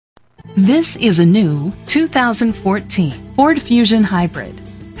This is a new 2014 Ford Fusion Hybrid,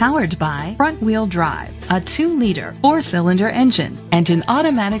 powered by front-wheel drive, a 2-liter 4-cylinder engine, and an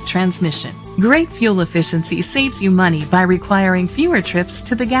automatic transmission. Great fuel efficiency saves you money by requiring fewer trips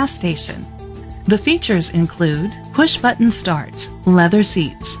to the gas station. The features include push-button start, leather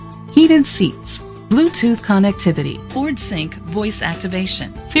seats, heated seats, Bluetooth connectivity, Ford Sync voice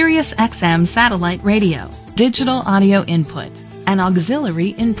activation, Sirius XM satellite radio, digital audio input, an auxiliary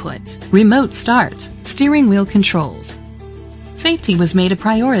input, remote start, steering wheel controls. Safety was made a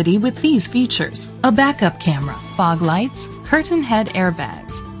priority with these features: a backup camera, fog lights, curtain head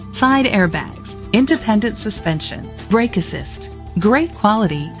airbags, side airbags, independent suspension, brake assist. Great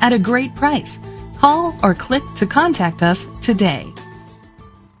quality at a great price. Call or click to contact us today.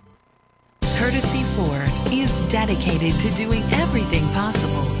 Courtesy Ford is dedicated to doing everything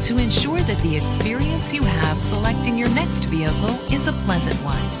possible to ensure that the experience you have selecting your next vehicle is a pleasant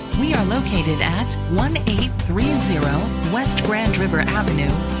one. We are located at 1830 West Grand River Avenue,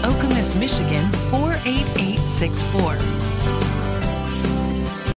 Okemos, Michigan 48864.